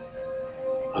time.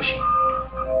 Oshi.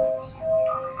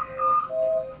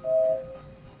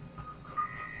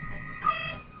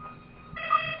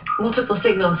 Multiple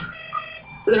signals.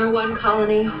 Lunar 1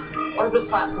 colony, orbit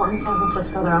platform, San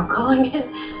Francisco, they're all calling in.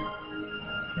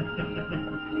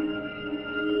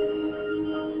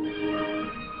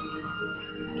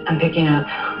 I'm picking up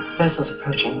vessels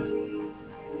approaching.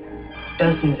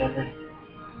 Dozens of them.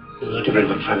 Do they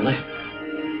look friendly?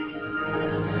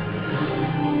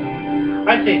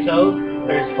 I'd say so.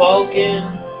 There's Vulcan,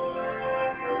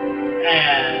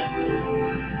 and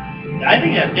I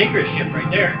think that's Dacre's ship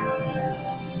right there.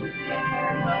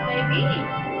 Maybe.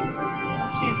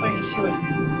 Let's see if I can see what.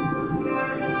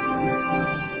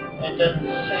 It doesn't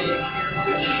say here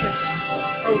which ship.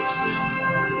 Oh,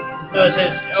 no, it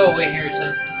says. Oh, wait, here it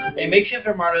says a makeshift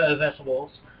armada of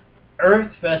vessels,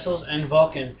 Earth vessels, and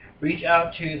Vulcan reach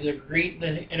out to greet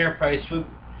the Enterprise,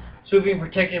 swooping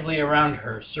protectively around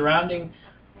her, surrounding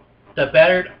the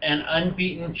battered and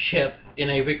unbeaten ship in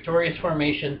a victorious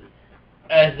formation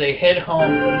as they head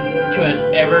home to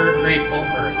an ever-grateful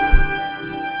Earth.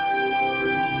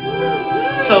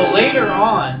 So later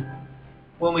on,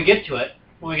 when we get to it,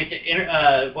 when we get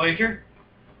to Voyager,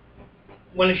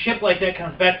 when a ship like that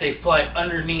comes back, they fly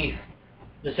underneath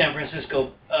the San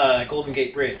Francisco Golden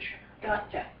Gate Bridge.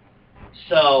 Gotcha.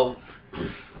 So,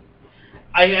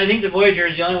 I think the Voyager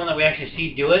is the only one that we actually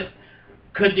see do it.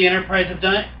 Could the Enterprise have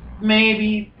done it?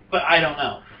 Maybe, but I don't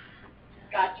know.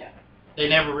 Gotcha. They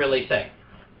never really say.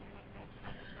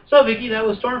 So, Vicky, that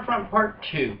was Stormfront Part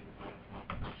 2.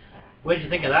 What did you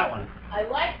think of that one? I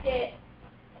liked it.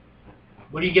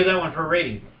 What do you give that one for a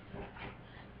rating?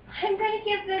 I'm going to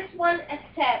give this one a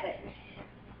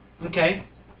 7. Okay.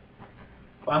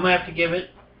 Well, I'm going to have to give it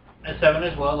a 7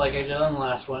 as well, like I did on the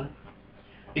last one.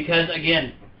 Because,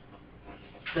 again,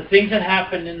 the things that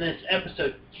happened in this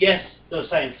episode, yes, those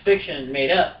science fiction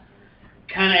made up,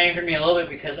 kind of angered me a little bit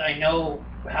because I know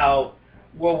how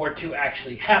World War II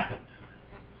actually happened.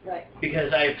 Right.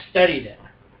 Because I've studied it.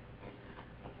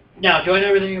 Now, do I know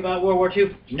everything about World War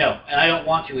II? No, and I don't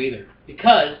want to either.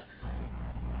 Because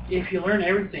if you learn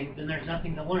everything, then there's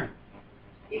nothing to learn.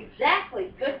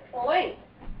 Exactly. Good point.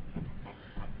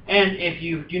 And if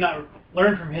you do not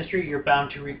learn from history, you're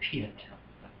bound to repeat it.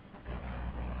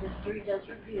 History does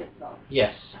repeat itself.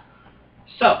 Yes.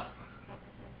 So,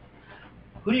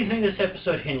 who do you think this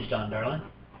episode hinged on, darling?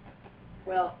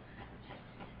 Well,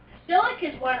 Silic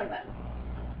is one of them.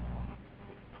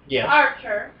 Yes.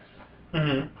 Archer.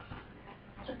 Mm-hmm.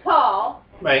 T'Pol.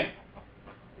 Right.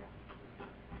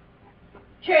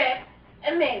 Trip.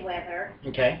 And Mayweather.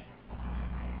 Okay.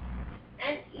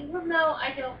 And even though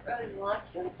I don't really want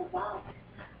to give it to Bob,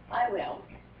 I will.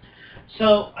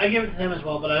 So, I give it to them as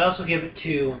well, but I also give it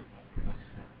to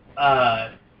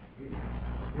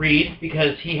Reed,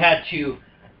 because he had to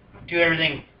do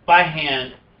everything by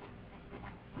hand,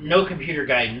 no computer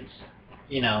guidance,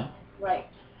 you know. Right.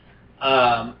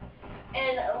 And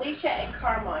Alicia and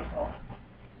Carmichael.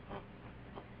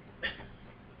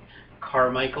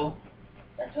 Carmichael?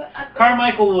 That's what I'm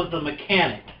Carmichael was the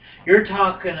mechanic. You're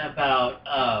talking about,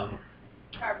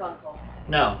 Carbuncle.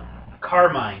 no,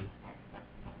 Carmine.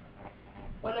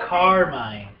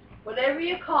 Carmine. Whatever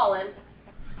you call him,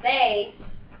 they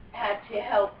had to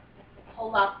help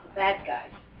hold off the bad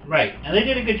guys. Right, and they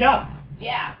did a good job.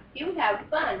 Yeah, he was having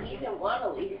fun. He didn't want to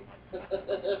leave.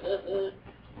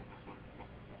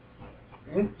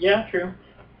 Yeah, true.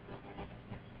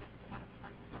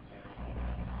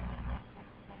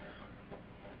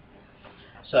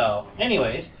 So,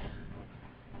 anyways,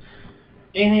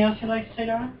 anything else you'd like to say,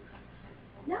 darling?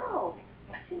 No,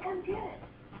 I think I'm good.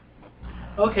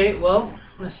 Okay, well,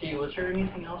 let's see. Was there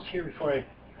anything else here before I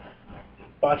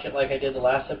botch it like I did the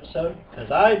last episode? Because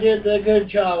I did the good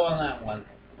job on that one.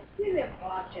 You didn't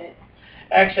watch it.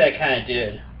 Actually, I kind of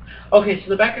did. Okay, so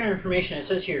the background information, it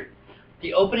says here,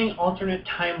 the opening alternate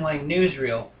timeline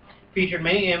newsreel featured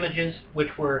many images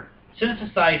which were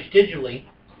synthesized digitally.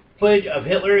 Footage of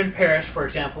Hitler in Paris, for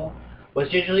example, was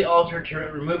digitally altered to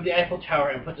remove the Eiffel Tower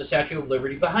and put the Statue of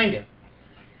Liberty behind him.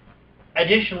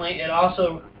 Additionally, it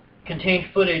also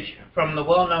contained footage from the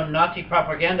well-known Nazi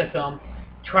propaganda film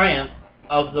Triumph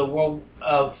of the World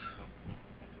of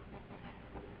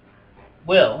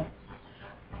Will.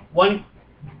 One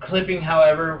clipping,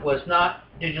 however, was not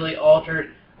digitally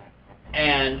altered,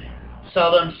 and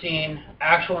seldom seen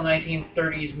actual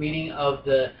 1930s meeting of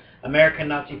the American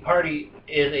Nazi Party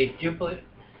is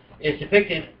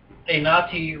depicted a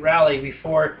Nazi rally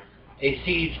before a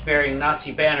siege bearing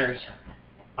Nazi banners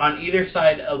on either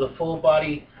side of the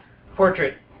full-body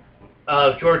portrait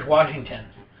of George Washington.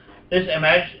 This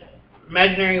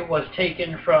imaginary was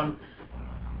taken from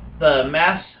the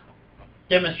mass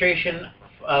demonstration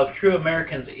of True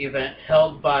Americans event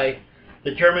held by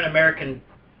the German-American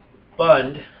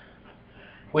Bund,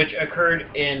 which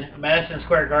occurred in Madison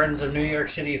Square Gardens of New York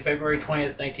City, February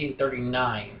 20th,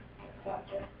 1939.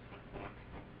 Gotcha.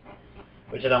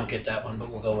 Which I don't get that one, but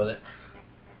we'll go with it.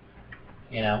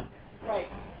 You know? Right.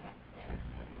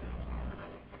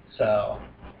 So,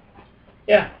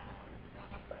 yeah.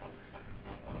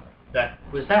 That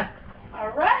was that.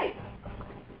 All right.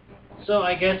 So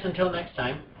I guess until next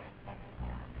time.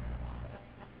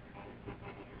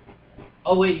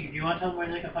 Oh wait, do you want to tell them where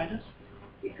they can find us?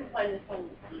 You can find us on the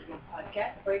Google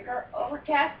Podcast, Breaker,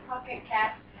 Overcast, Pocket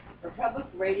Cast, Republic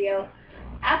Radio,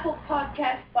 Apple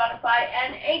Podcast, Spotify,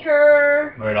 and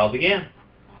Anchor. Where it all began.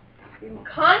 You can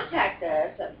contact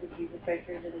us at Vicky's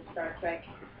Adventures in Star Trek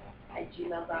at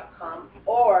gmail.com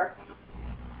or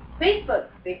Facebook,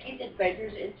 Vicky's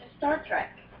Adventures into Star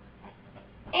Trek.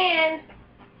 And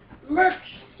merch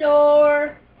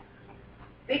store,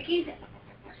 Vicky's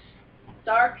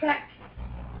Star Trek.com.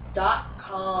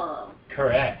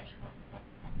 Correct.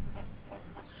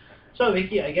 So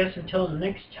Vicky, I guess until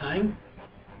next time,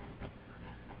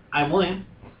 I'm William.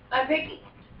 I'm Vicky.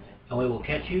 And we will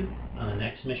catch you on the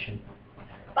next mission.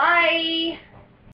 Bye.